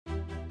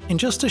In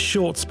just a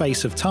short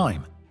space of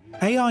time,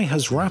 AI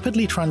has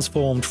rapidly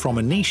transformed from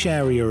a niche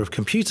area of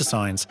computer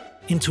science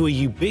into a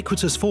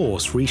ubiquitous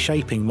force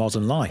reshaping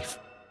modern life.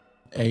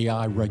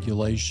 AI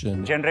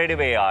regulation.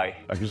 Generative AI.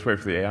 I can just wait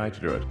for the AI to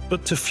do it.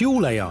 But to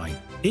fuel AI,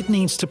 it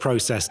needs to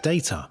process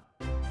data.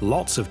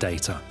 Lots of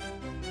data.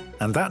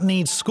 And that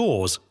needs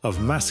scores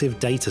of massive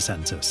data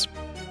centers.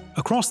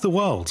 Across the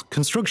world,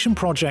 construction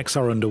projects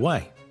are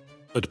underway.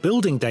 But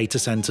building data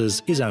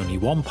centers is only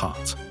one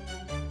part.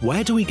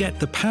 Where do we get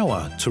the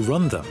power to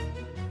run them?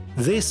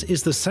 This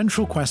is the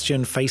central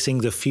question facing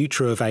the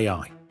future of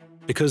AI,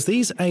 because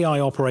these AI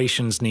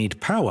operations need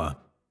power,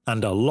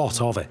 and a lot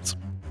of it.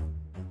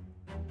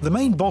 The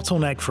main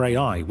bottleneck for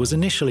AI was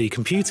initially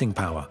computing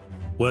power.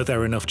 Were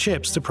there enough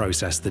chips to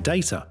process the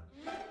data?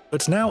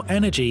 But now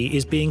energy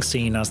is being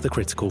seen as the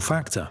critical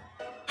factor.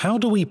 How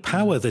do we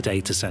power the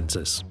data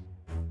centers?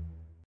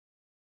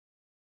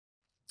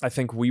 I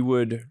think we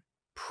would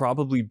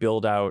probably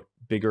build out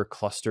bigger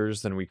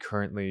clusters than we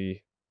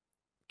currently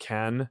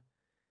can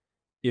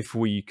if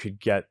we could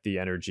get the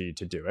energy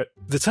to do it.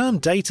 The term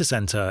data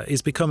center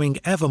is becoming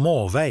ever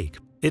more vague.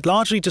 It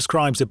largely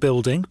describes a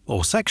building,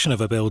 or section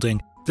of a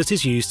building, that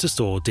is used to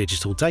store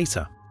digital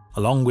data,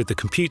 along with the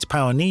compute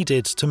power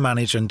needed to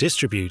manage and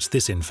distribute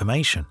this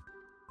information.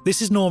 This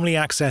is normally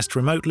accessed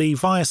remotely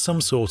via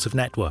some sort of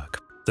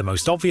network, the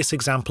most obvious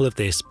example of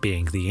this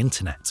being the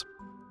internet.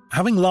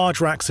 Having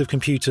large racks of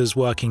computers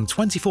working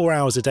 24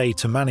 hours a day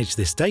to manage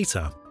this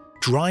data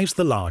drives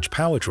the large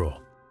power draw.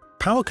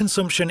 Power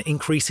consumption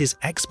increases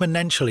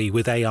exponentially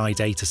with AI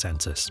data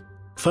centers.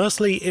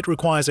 Firstly, it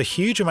requires a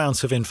huge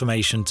amount of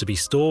information to be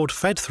stored,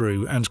 fed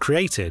through, and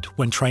created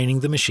when training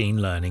the machine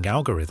learning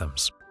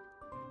algorithms.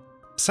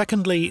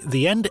 Secondly,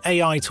 the end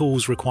AI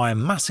tools require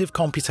massive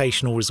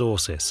computational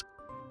resources,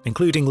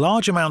 including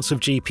large amounts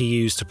of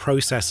GPUs to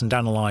process and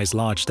analyze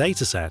large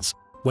datasets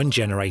when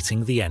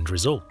generating the end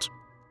result.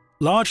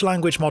 Large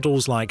language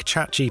models like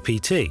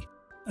ChatGPT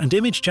and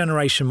image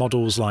generation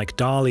models like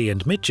DALL-E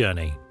and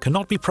Midjourney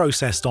cannot be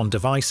processed on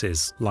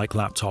devices like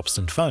laptops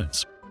and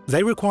phones.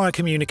 They require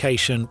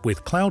communication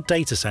with cloud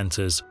data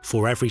centers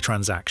for every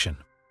transaction.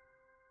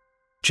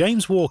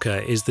 James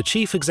Walker is the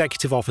Chief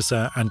Executive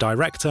Officer and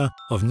Director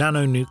of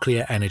Nano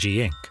Nuclear Energy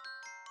Inc.,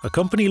 a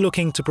company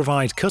looking to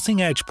provide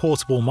cutting-edge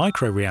portable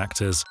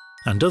microreactors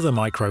and other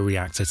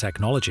microreactor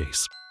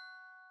technologies.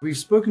 We've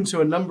spoken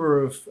to a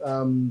number of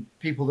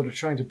people that are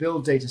trying to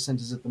build data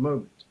centers at the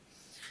moment.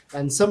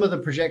 And some of the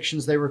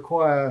projections they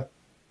require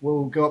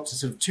will go up to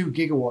sort of 2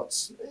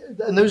 gigawatts.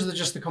 And those are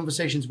just the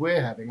conversations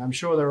we're having. I'm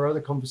sure there are other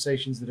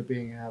conversations that are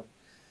being had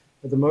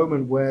at the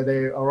moment where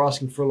they are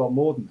asking for a lot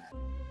more than that.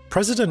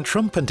 President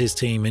Trump and his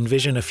team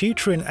envision a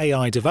future in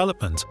AI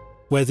development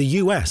where the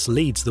US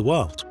leads the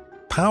world,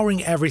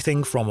 powering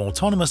everything from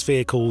autonomous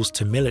vehicles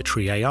to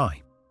military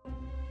AI.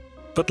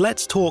 But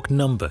let's talk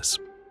numbers.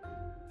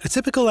 A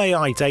typical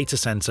AI data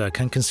center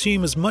can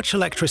consume as much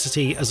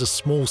electricity as a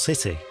small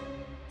city.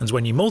 And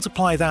when you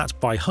multiply that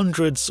by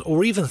hundreds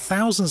or even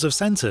thousands of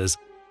centers,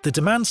 the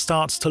demand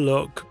starts to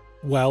look,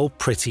 well,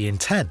 pretty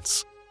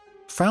intense.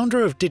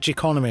 Founder of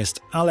Digiconomist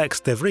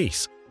Alex de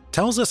Vries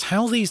tells us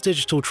how these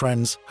digital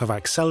trends have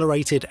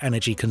accelerated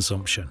energy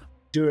consumption.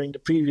 During the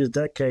previous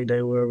decade,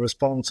 they were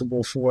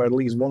responsible for at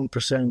least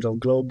 1% of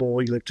global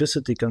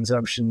electricity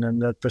consumption,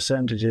 and that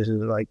percentage is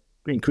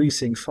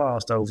increasing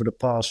fast over the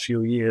past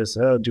few years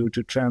due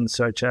to trends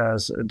such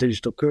as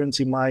digital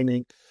currency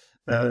mining,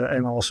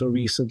 and also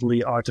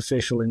recently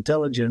artificial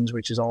intelligence,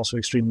 which is also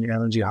extremely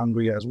energy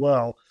hungry as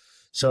well.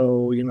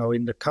 So,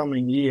 in the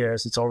coming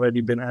years, it's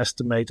already been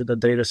estimated that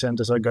data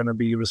centers are going to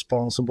be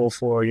responsible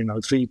for,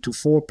 3 to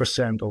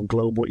 4% of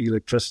global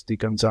electricity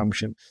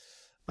consumption.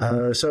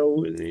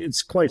 So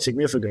it's quite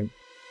significant.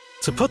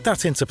 To put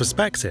that into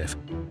perspective,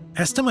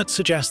 estimates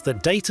suggest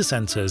that data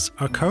centers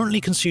are currently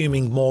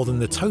consuming more than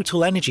the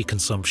total energy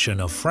consumption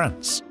of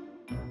France.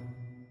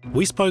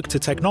 We spoke to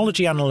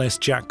technology analyst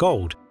Jack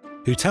Gold,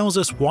 who tells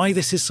us why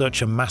this is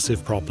such a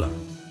massive problem.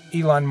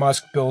 Elon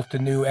Musk built a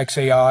new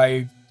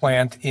XAI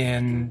plant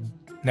in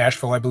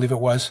Nashville, I believe it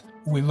was.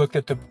 We looked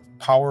at the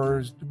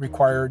power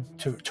required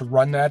to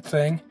run that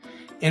thing,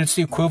 and it's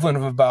the equivalent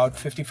of about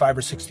 55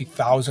 or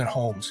 60,000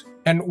 homes.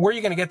 And where are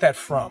you going to get that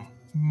from?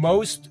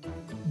 Most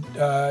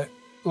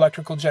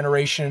electrical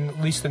generation, at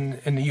least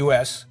in the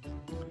US,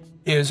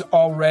 is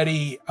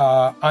already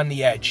on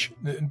the edge.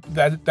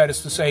 That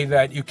is to say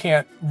that you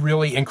can't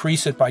really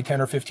increase it by 10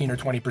 or 15 or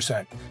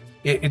 20%.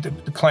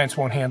 The plants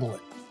won't handle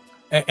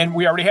it. And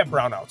we already have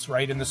brownouts,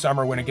 right, in the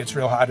summer when it gets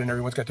real hot and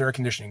everyone's got their air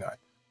conditioning on.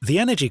 The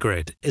energy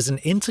grid is an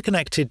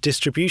interconnected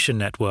distribution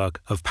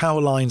network of power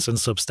lines and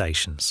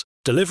substations,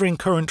 delivering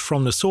current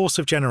from the source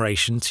of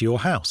generation to your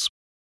house,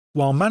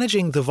 while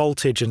managing the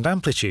voltage and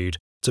amplitude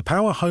to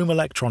power home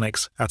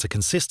electronics at a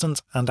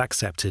consistent and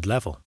accepted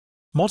level.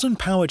 Modern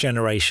power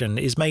generation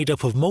is made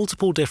up of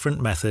multiple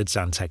different methods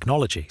and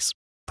technologies,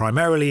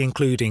 primarily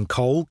including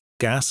coal,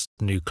 gas,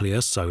 nuclear,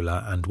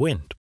 solar, and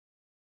wind.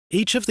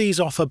 Each of these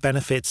offer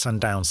benefits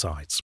and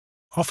downsides,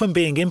 often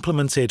being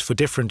implemented for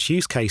different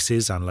use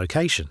cases and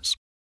locations.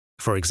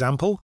 For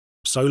example,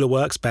 solar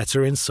works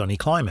better in sunny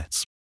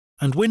climates,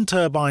 and wind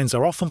turbines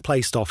are often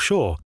placed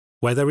offshore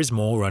where there is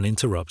more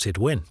uninterrupted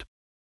wind.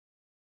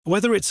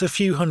 Whether it's a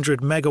few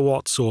hundred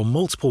megawatts or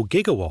multiple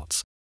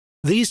gigawatts,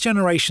 these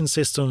generation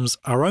systems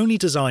are only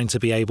designed to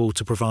be able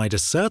to provide a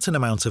certain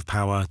amount of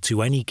power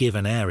to any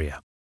given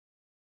area.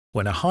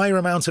 When a higher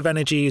amount of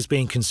energy is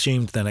being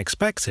consumed than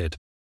expected,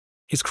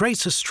 it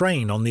creates a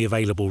strain on the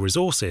available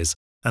resources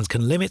and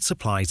can limit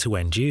supply to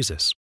end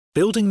users.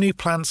 Building new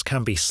plants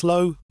can be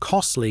slow,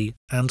 costly,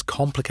 and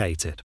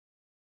complicated.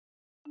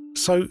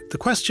 So the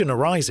question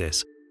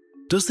arises,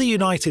 does the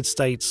United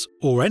States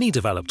or any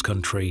developed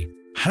country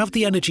have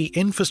the energy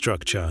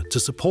infrastructure to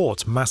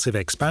support massive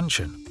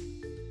expansion?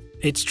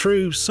 It's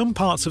true, some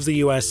parts of the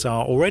US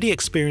are already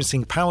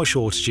experiencing power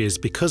shortages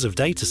because of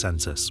data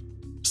centers.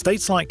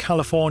 States like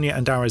California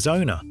and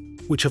Arizona,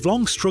 which have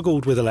long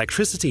struggled with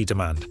electricity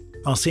demand,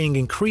 are seeing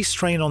increased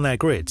strain on their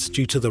grids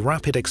due to the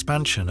rapid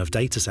expansion of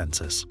data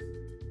centers.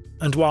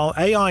 And while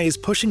AI is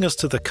pushing us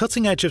to the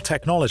cutting edge of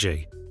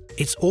technology,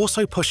 it's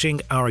also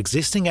pushing our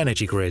existing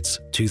energy grids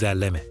to their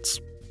limits.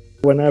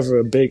 Whenever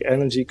a big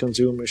energy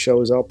consumer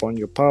shows up on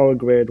your power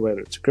grid,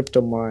 whether it's a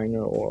crypto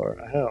miner or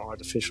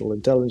artificial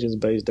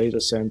intelligence-based data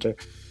center,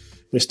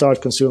 they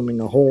start consuming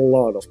a whole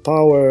lot of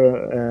power,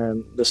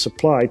 and the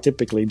supply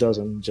typically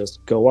doesn't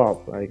just go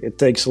up. It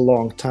takes a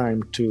long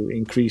time to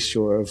increase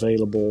your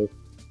available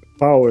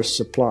power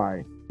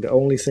supply. The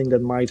only thing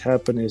that might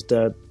happen is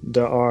that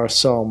there are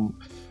some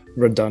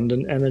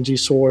redundant energy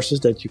sources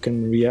that you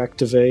can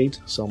reactivate,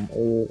 some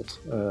old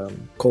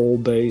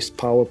coal-based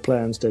power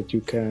plants that you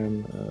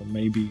can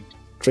maybe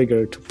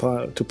trigger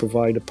to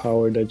provide the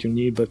power that you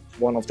need. But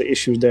one of the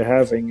issues they're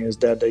having is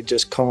that they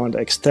just can't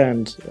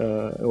extend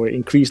or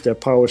increase their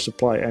power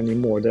supply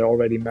anymore. They're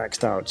already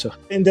maxed out. So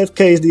in that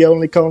case, the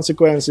only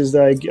consequence is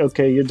that,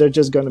 okay, they're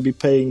just going to be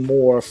paying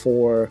more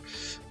for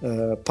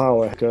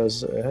power,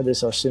 because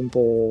these are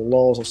simple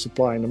laws of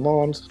supply and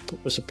demand.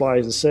 The supply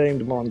is the same,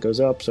 demand goes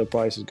up, so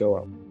prices go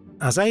up.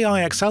 As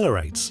AI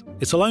accelerates,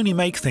 it'll only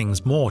make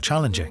things more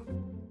challenging.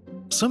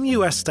 Some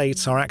US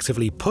states are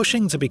actively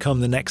pushing to become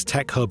the next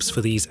tech hubs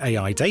for these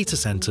AI data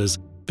centers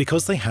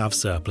because they have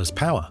surplus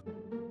power.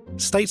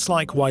 States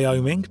like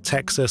Wyoming,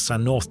 Texas,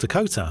 and North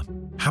Dakota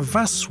have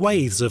vast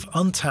swathes of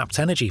untapped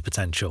energy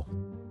potential.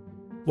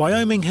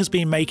 Wyoming has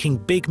been making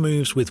big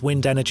moves with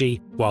wind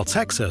energy, while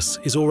Texas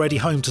is already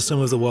home to some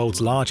of the world's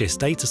largest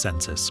data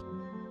centers.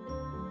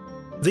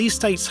 These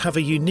states have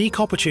a unique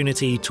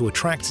opportunity to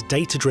attract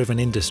data-driven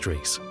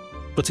industries.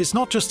 But it's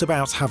not just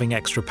about having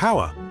extra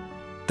power.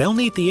 They'll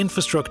need the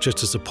infrastructure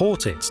to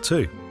support it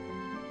too.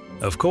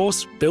 Of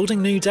course,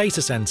 building new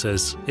data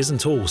centers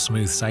isn't all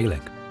smooth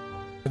sailing.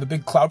 The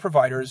big cloud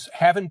providers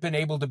haven't been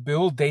able to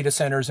build data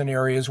centers in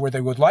areas where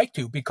they would like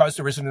to because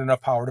there isn't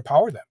enough power to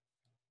power them.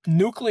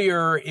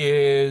 Nuclear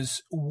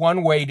is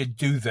one way to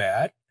do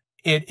that.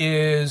 It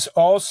is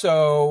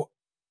also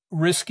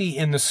risky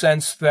in the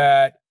sense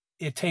that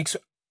it takes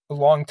a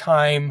long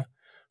time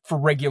for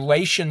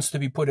regulations to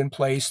be put in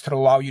place to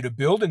allow you to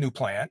build a new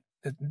plant.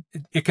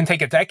 It can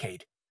take a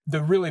decade.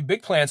 The really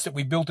big plants that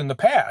we built in the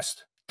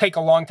past take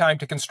a long time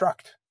to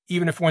construct,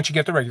 even if once you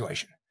get the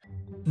regulation.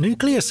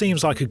 Nuclear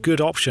seems like a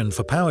good option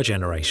for power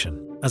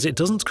generation, as it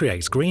doesn't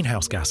create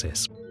greenhouse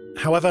gases.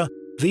 However,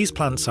 these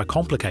plants are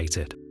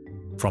complicated,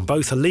 from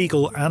both a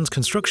legal and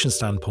construction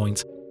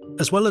standpoint,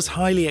 as well as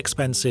highly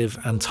expensive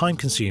and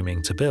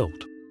time-consuming to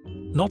build.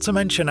 Not to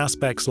mention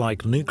aspects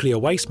like nuclear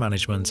waste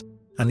management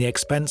and the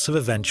expense of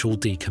eventual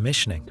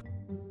decommissioning.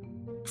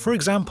 For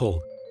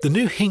example, the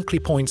new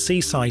Hinkley Point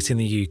C site in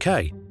the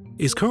UK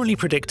is currently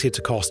predicted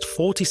to cost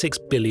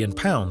 £46 billion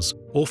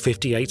or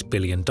 $58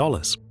 billion,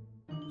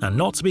 and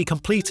not to be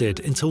completed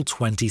until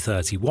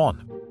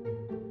 2031.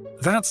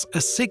 That's a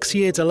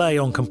 6-year delay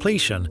on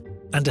completion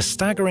and a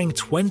staggering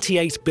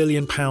 £28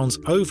 billion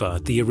over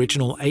the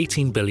original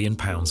 £18 billion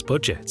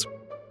budget.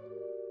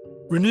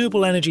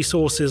 Renewable energy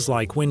sources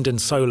like wind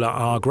and solar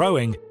are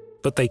growing,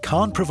 but they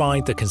can't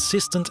provide the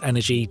consistent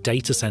energy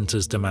data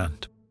centers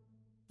demand.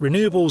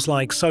 Renewables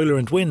like solar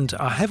and wind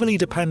are heavily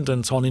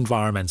dependent on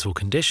environmental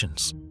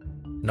conditions.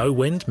 No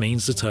wind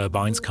means the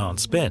turbines can't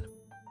spin.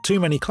 Too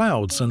many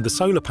clouds and the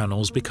solar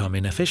panels become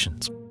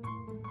inefficient.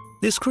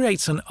 This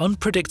creates an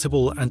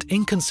unpredictable and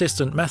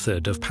inconsistent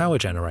method of power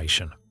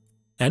generation.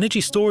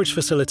 Energy storage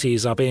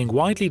facilities are being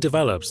widely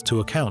developed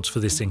to account for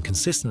this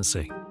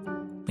inconsistency,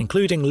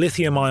 including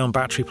lithium-ion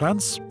battery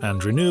plants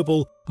and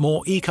renewable,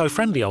 more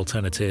eco-friendly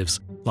alternatives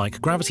like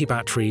gravity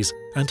batteries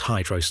and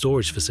hydro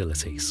storage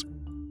facilities.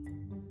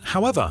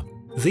 However,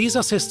 these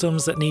are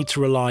systems that need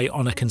to rely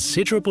on a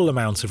considerable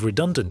amount of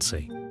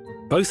redundancy,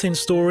 both in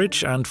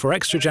storage and for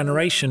extra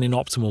generation in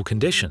optimal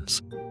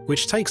conditions,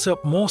 which takes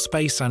up more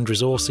space and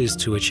resources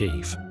to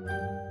achieve.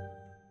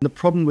 The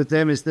problem with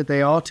them is that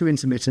they are too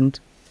intermittent.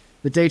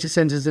 The data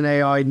centers in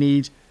AI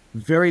need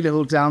very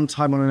little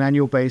downtime on an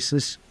annual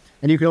basis,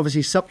 and you can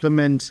obviously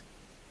supplement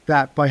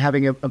that by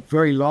having a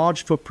very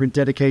large footprint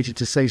dedicated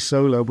to, say,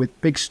 solar with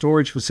big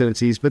storage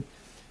facilities, but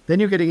then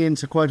you're getting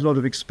into quite a lot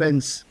of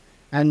expense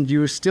and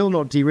you're still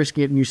not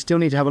de-risking it, and you still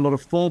need to have a lot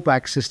of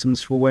fallback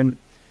systems for when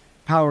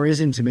power is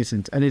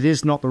intermittent and it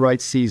is not the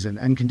right season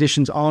and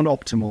conditions aren't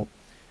optimal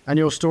and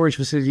your storage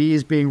facility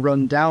is being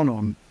run down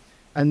on.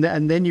 And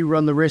then you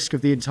run the risk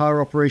of the entire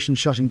operation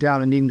shutting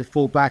down and needing to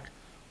fall back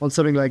on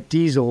something like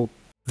diesel.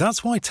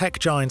 That's why tech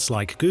giants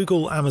like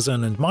Google,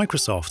 Amazon, and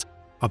Microsoft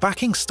are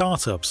backing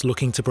startups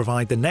looking to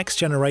provide the next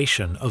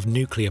generation of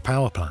nuclear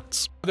power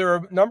plants. There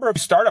are a number of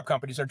startup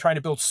companies that are trying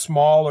to build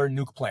smaller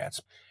nuke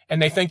plants,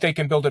 and they think they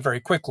can build it very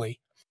quickly.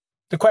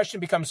 The question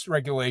becomes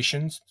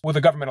regulations. Will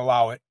the government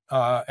allow it?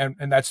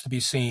 And that's to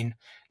be seen.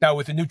 Now,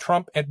 with the new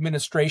Trump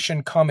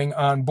administration coming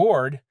on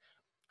board,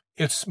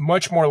 it's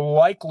much more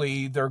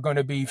likely they're going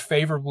to be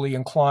favorably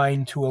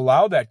inclined to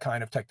allow that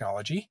kind of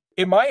technology.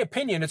 In my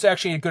opinion, it's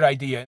actually a good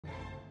idea.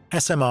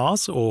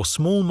 SMRs, or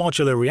small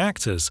modular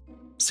reactors,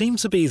 seem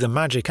to be the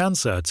magic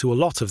answer to a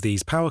lot of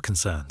these power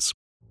concerns.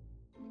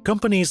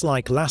 Companies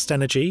like Last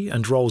Energy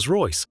and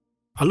Rolls-Royce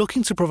are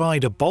looking to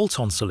provide a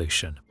bolt-on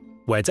solution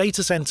where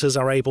data centers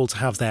are able to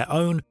have their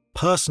own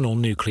personal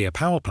nuclear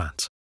power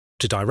plant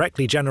to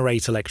directly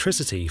generate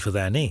electricity for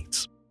their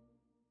needs.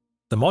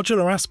 The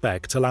modular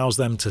aspect allows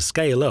them to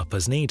scale up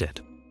as needed.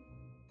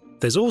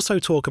 There's also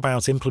talk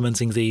about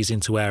implementing these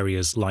into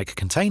areas like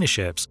container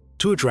ships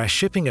to address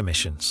shipping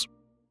emissions.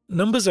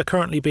 Numbers are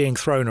currently being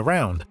thrown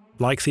around,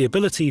 like the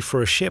ability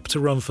for a ship to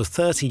run for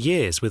 30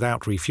 years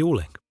without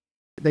refueling.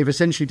 They've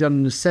essentially done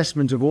an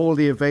assessment of all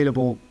the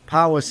available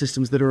power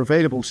systems that are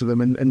available to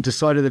them and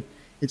decided that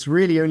it's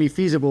really only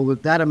feasible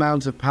that that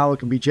amount of power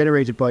can be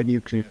generated by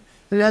nuclear.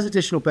 And it has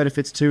additional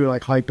benefits too,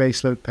 like high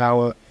baseload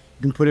power.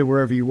 You can put it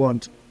wherever you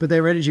want. But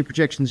their energy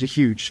projections are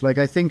huge. Like,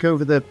 I think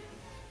over the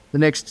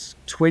next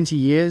 20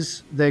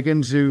 years, they're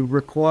going to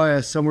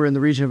require somewhere in the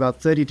region of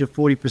about 30 to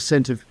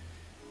 40% of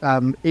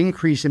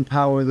increase in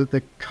power that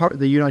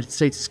the United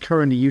States is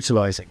currently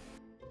utilizing.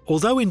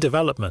 Although in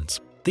development,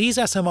 these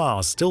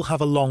SMRs still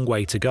have a long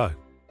way to go,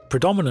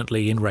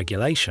 predominantly in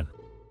regulation.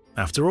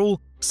 After all,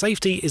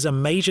 safety is a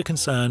major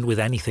concern with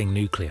anything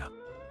nuclear.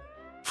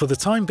 For the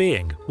time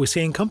being, we're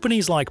seeing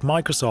companies like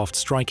Microsoft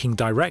striking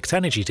direct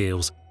energy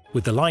deals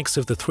with the likes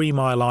of the 3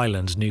 Mile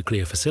Island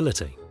nuclear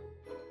facility.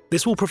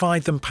 This will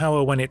provide them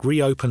power when it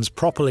reopens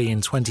properly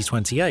in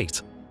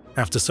 2028,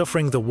 after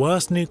suffering the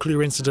worst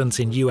nuclear incident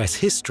in US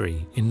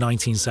history in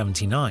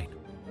 1979.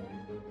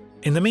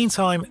 In the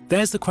meantime,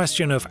 there's the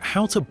question of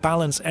how to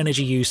balance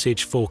energy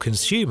usage for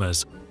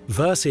consumers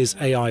versus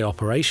AI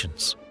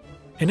operations.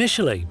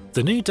 Initially,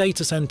 the new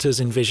data centers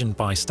envisioned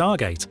by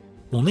Stargate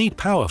will need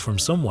power from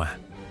somewhere.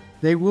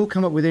 They will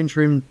come up with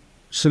interim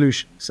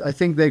solutions. I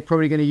think they're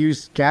probably going to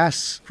use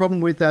gas. Problem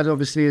with that,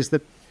 obviously, is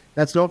that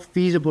that's not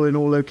feasible in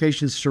all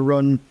locations to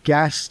run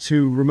gas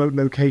to remote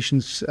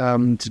locations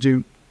to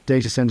do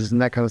data centers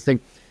and that kind of thing.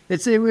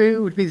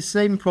 It would be the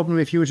same problem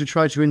if you were to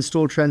try to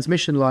install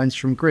transmission lines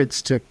from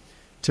grids to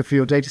for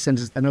your data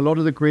centers. And a lot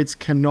of the grids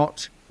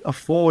cannot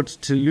afford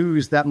to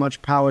lose that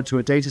much power to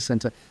a data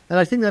center. And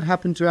I think that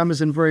happened to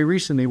Amazon very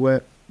recently,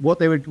 where what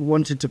they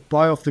wanted to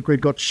buy off the grid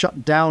got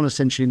shut down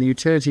essentially, and the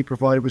utility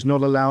provider was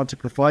not allowed to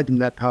provide them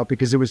that power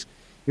because it was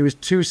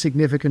too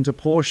significant a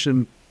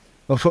portion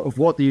of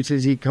what the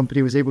utility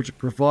company was able to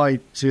provide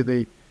to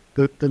the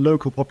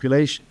local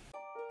population.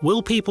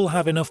 Will people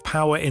have enough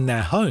power in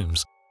their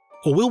homes,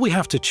 or will we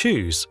have to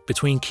choose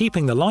between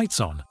keeping the lights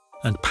on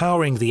and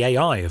powering the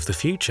AI of the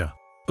future?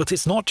 But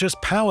it's not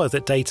just power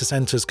that data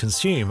centers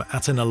consume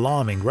at an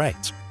alarming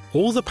rate.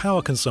 All the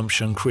power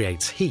consumption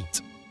creates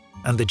heat,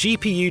 and the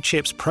GPU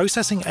chips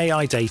processing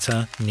AI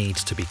data need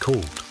to be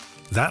cooled.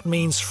 That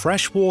means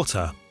fresh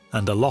water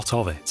and a lot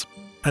of it.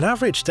 An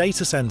average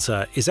data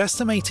center is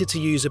estimated to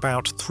use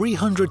about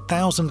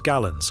 300,000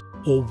 gallons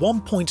or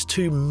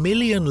 1.2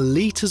 million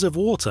litres of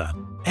water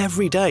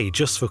every day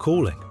just for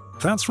cooling.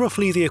 That's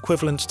roughly the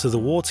equivalent to the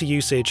water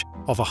usage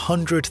of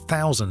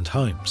 100,000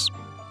 homes.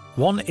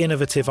 One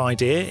innovative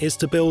idea is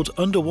to build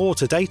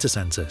underwater data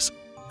centers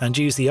and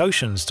use the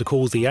oceans to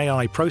cool the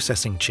AI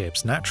processing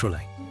chips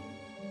naturally.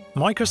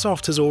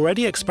 Microsoft has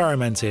already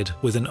experimented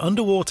with an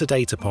underwater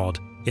data pod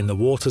in the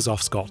waters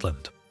off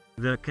Scotland.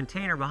 The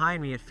container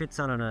behind me, it fits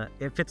on a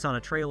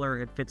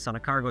trailer, it fits on a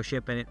cargo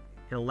ship, and it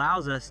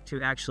allows us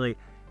to actually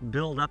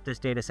build up this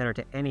data center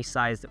to any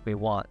size that we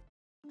want.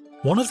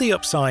 One of the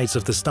upsides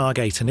of the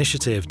Stargate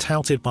initiative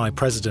touted by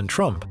President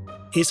Trump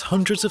is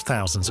hundreds of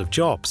thousands of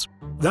jobs.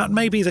 That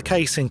may be the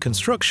case in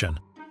construction,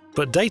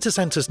 but data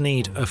centers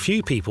need a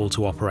few people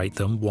to operate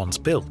them once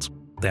built.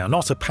 They are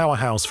not a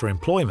powerhouse for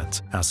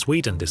employment, as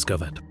Sweden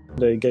discovered.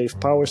 They gave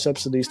power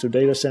subsidies to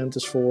data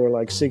centers for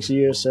like 6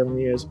 years, 7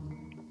 years,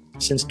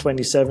 since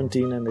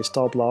 2017, and they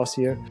stopped last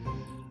year.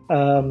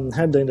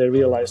 And then they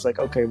realized, like,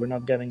 okay, we're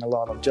not getting a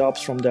lot of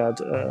jobs from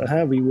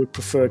that. We would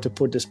prefer to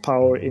put this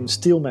power in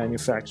steel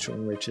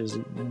manufacturing, which is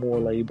more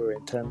labor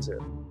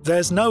intensive.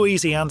 There's no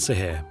easy answer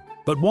here,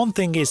 but one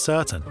thing is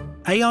certain.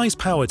 AI's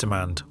power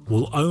demand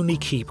will only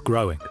keep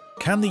growing.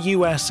 Can the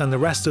US and the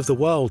rest of the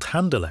world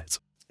handle it?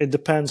 It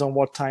depends on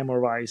what time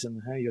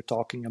horizon you're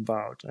talking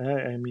about.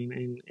 I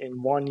mean,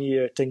 in 1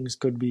 year, things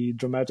could be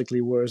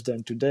dramatically worse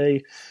than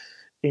today.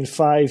 in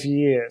 5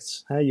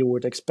 years, you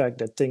would expect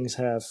that things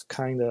have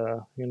kind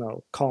of,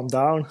 calmed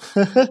down.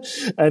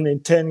 And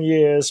in 10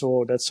 years,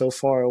 that's so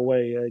far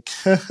away, like,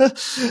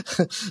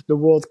 the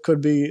world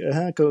could be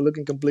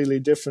looking completely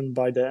different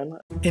by then.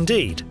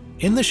 Indeed,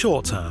 in the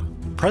short term,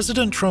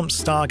 President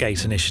Trump's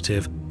Stargate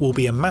initiative will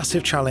be a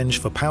massive challenge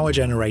for power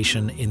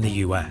generation in the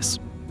US.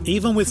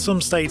 Even with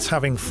some states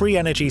having free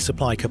energy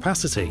supply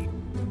capacity,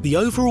 the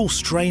overall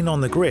strain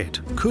on the grid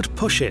could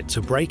push it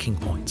to breaking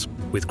point.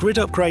 With grid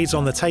upgrades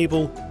on the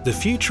table, the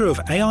future of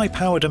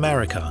AI-powered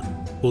America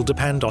will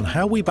depend on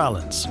how we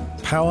balance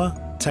power,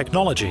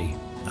 technology,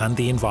 and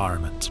the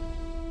environment.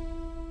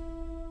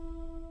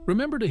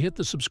 Remember to hit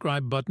the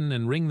subscribe button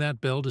and ring that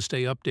bell to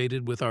stay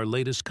updated with our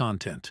latest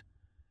content.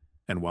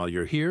 And while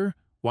you're here,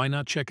 why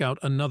not check out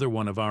another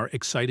one of our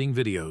exciting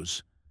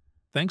videos?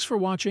 Thanks for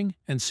watching,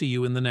 and see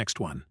you in the next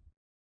one.